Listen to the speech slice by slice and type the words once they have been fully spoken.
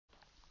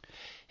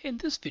In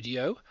this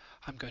video,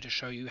 I'm going to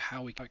show you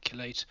how we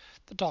calculate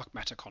the dark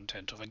matter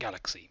content of a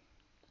galaxy.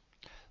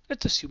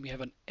 Let's assume we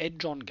have an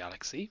edge-on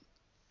galaxy.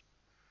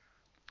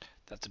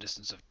 That's a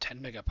distance of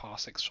 10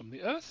 megaparsecs from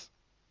the Earth.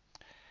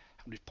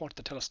 And we've pointed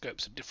the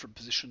telescopes at different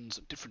positions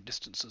at different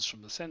distances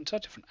from the center,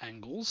 different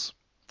angles.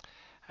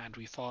 And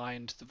we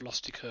find the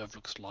velocity curve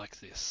looks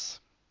like this.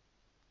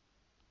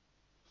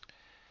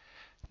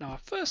 Now our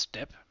first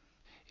step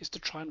is to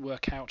try and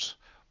work out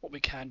what we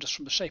can just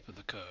from the shape of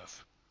the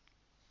curve.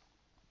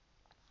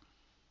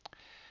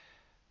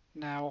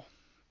 Now,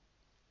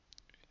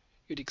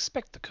 you'd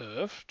expect the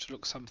curve to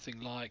look something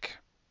like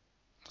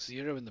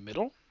 0 in the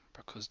middle,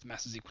 because the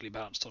mass is equally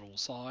balanced on all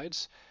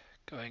sides,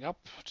 going up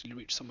till you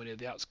reach somewhere near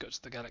the outskirts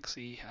of the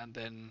galaxy, and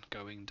then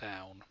going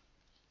down.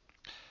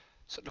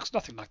 So it looks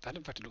nothing like that.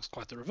 In fact, it looks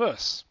quite the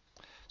reverse.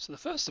 So the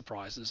first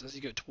surprise is, as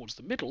you go towards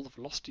the middle, the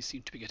velocities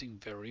seem to be getting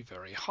very,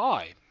 very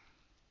high,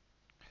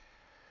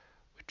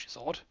 which is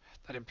odd.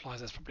 That implies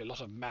there's probably a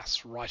lot of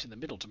mass right in the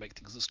middle to make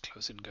things this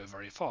close in go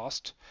very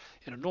fast.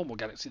 In a normal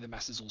galaxy, the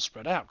mass is all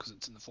spread out because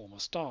it's in the form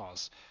of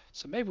stars.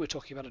 So maybe we're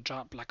talking about a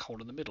giant black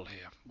hole in the middle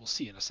here. We'll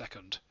see in a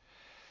second.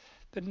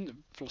 Then the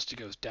velocity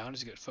goes down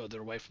as you get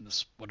further away from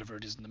this, whatever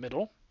it is in the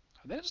middle.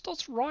 And then it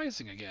starts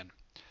rising again.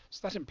 So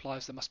that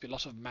implies there must be a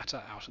lot of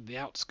matter out in the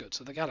outskirts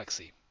of the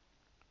galaxy.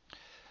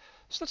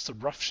 So that's the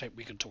rough shape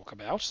we can talk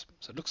about.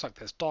 So it looks like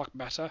there's dark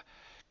matter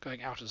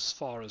going out as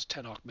far as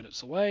 10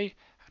 arc-minutes away.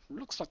 And it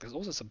looks like there's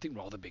also something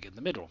rather big in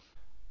the middle.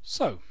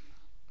 So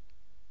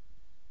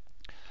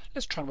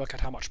let's try and work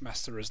out how much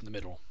mass there is in the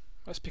middle.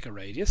 Let's pick a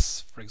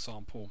radius, for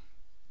example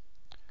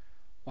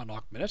 1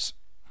 arc-minute,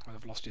 where the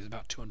velocity is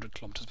about 200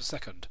 kilometers per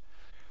second.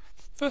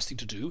 First thing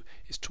to do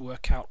is to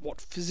work out what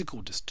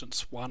physical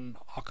distance 1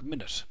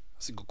 arc-minute,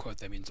 a single quote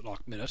there means an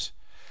arc-minute,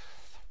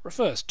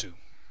 refers to.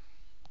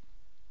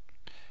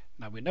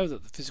 Now we know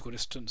that the physical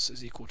distance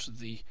is equal to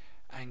the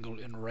angle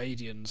in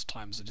radians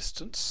times the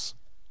distance.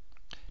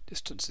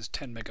 Distance is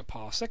 10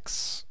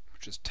 megaparsecs,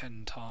 which is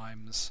 10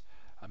 times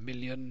a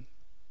million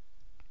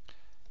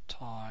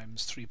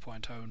times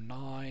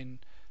 3.09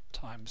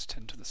 times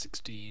 10 to the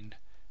 16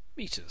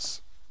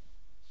 meters,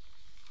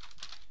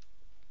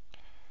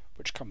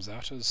 which comes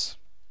out as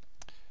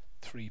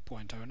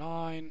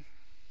 3.09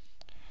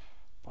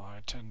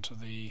 by 10 to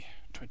the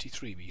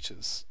 23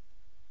 meters.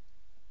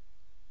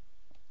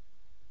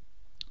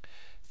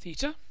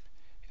 Theta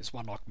is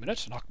 1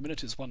 arc-minute. An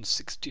arc-minute is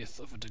 1/60th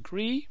of a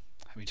degree.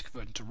 I need to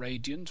convert into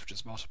radians, which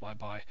is multiplied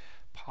by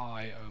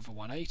pi over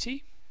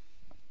 180,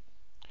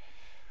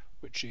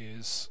 which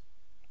is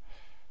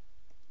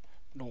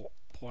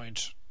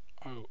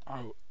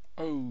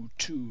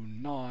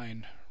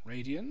 0.00029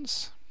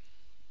 radians.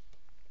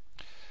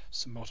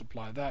 So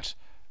multiply that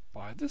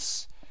by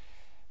this,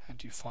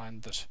 and you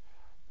find that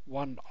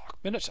 1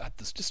 arc-minute at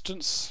this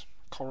distance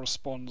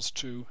corresponds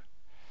to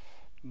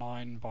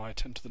 9 by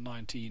 10 to the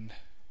 19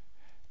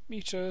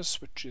 meters,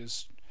 which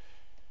is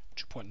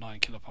 2.9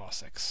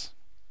 kiloparsecs.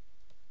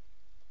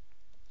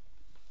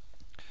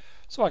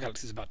 So our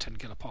galaxy is about 10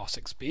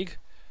 kiloparsecs big,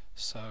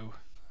 so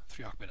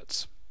 3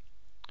 arc-minutes.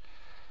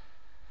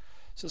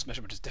 So this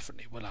measurement is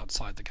definitely well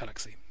outside the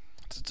galaxy,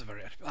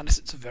 unless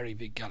it's a very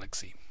big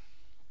galaxy.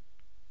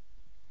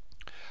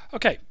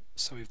 Okay,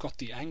 so we've got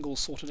the angle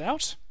sorted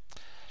out.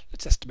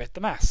 Let's estimate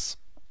the mass.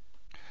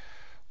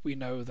 We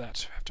know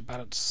that we have to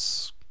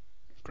balance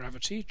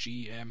gravity,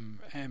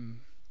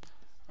 gmm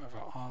over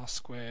r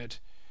squared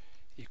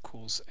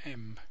equals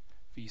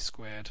mv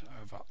squared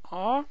over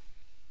r.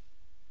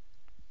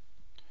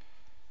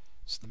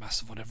 So the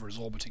mass of whatever is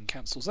orbiting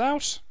cancels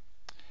out,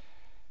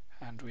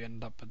 and we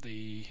end up with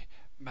the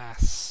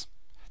mass,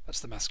 that's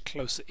the mass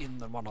closer in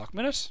than 1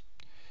 arc-minute,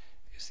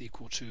 is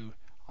equal to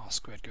r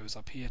squared goes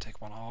up here, take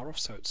 1 r off,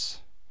 so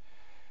it's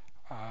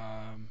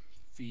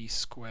v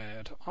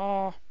squared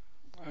r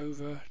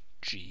over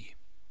g.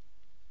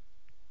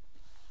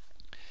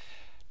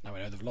 Now we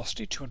know the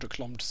velocity, 200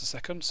 kilometers a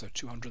second, so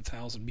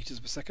 200,000 meters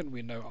per second.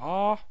 We know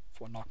r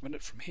for 1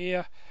 arc-minute from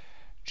here.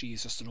 G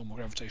is just a normal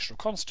gravitational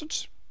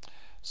constant.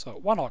 So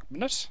at 1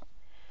 arc-minute,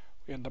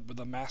 we end up with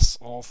a mass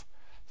of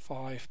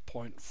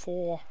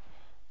 5.4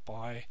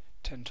 by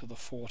 10 to the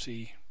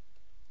 40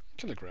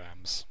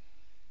 kilograms.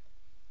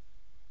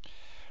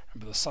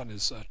 Remember, the Sun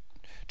is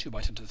 2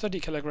 by 10 to the 30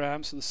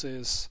 kilograms, so this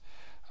is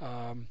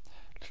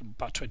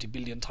about 20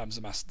 billion times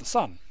the mass of the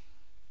Sun.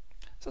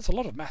 So that's a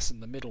lot of mass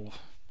in the middle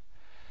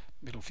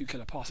few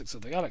kiloparsecs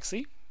of the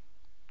galaxy.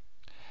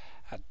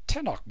 At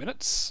 10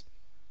 arc-minutes,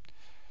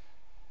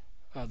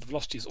 the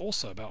velocity is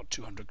also about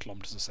 200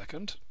 kilometers a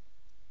second.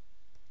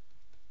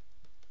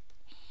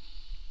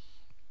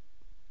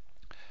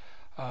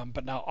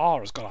 But now r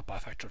has gone up by a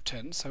factor of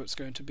 10, so it's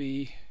going to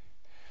be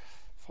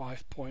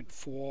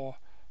 5.4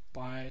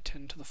 by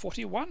 10 to the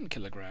 41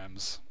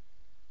 kilograms.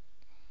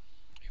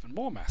 Even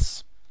more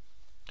mass.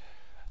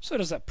 So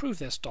does that prove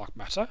there's dark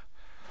matter?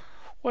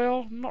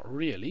 Well, not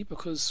really,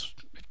 because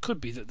it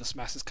could be that this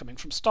mass is coming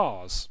from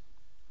stars.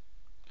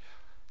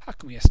 How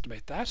can we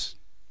estimate that?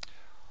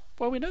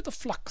 Well, we know the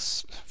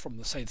flux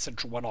from, say, the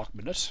central 1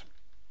 arc-minute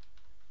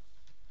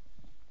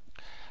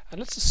And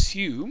let's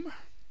assume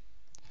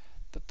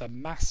that the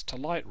mass to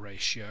light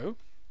ratio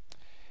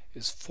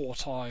is 4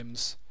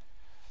 times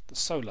the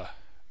solar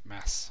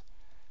mass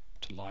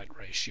to light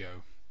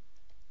ratio,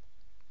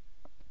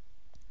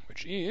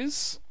 which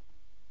is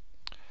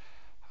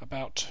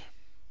about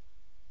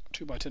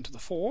 2 by 10 to the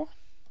 4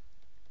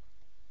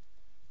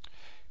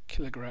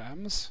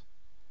 kilograms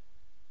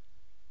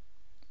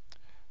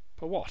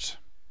per watt.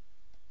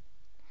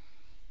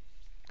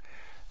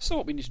 So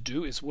what we need to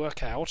do is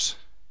work out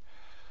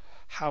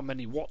how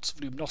many watts of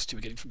luminosity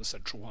we're getting from the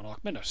central 1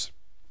 arc minute.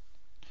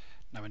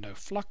 Now we know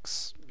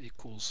flux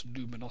equals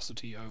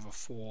luminosity over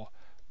 4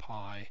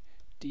 pi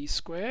d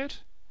squared,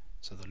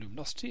 so the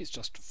luminosity is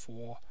just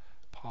 4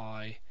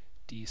 pi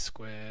d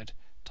squared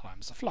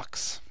times the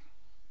flux.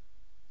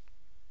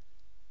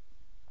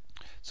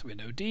 So we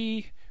know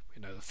d,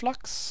 we know the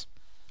flux,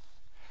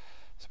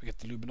 so we get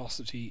the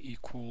luminosity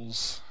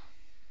equals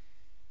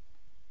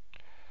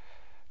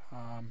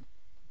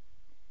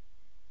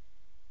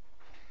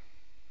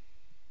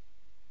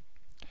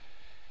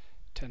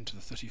 10 to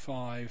the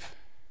 35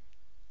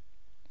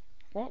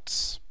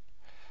 watts,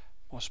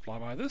 multiply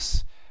by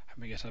this, and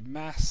we get a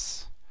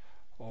mass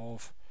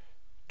of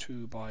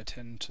 2 by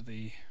 10 to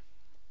the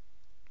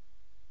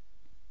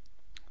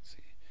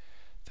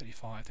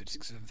 35,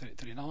 36,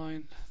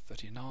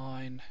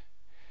 39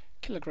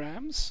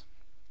 kilograms,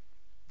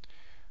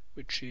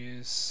 which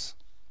is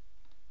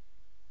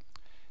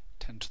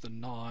 10 to the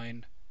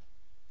 9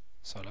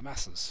 solar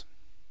masses,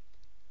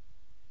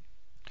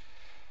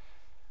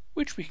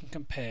 which we can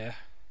compare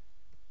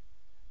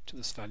to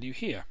this value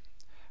here.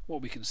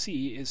 What we can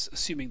see is,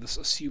 assuming this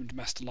assumed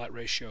mass to light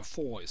ratio of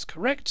 4 is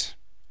correct,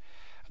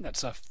 and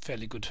that's a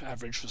fairly good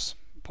average for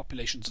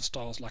populations of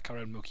stars like our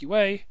own Milky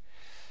Way,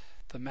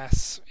 the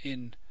mass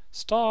in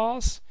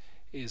stars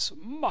is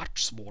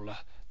much smaller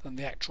than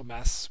the actual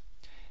mass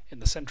in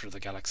the centre of the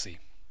galaxy.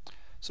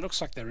 So it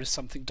looks like there is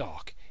something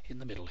dark in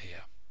the middle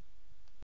here.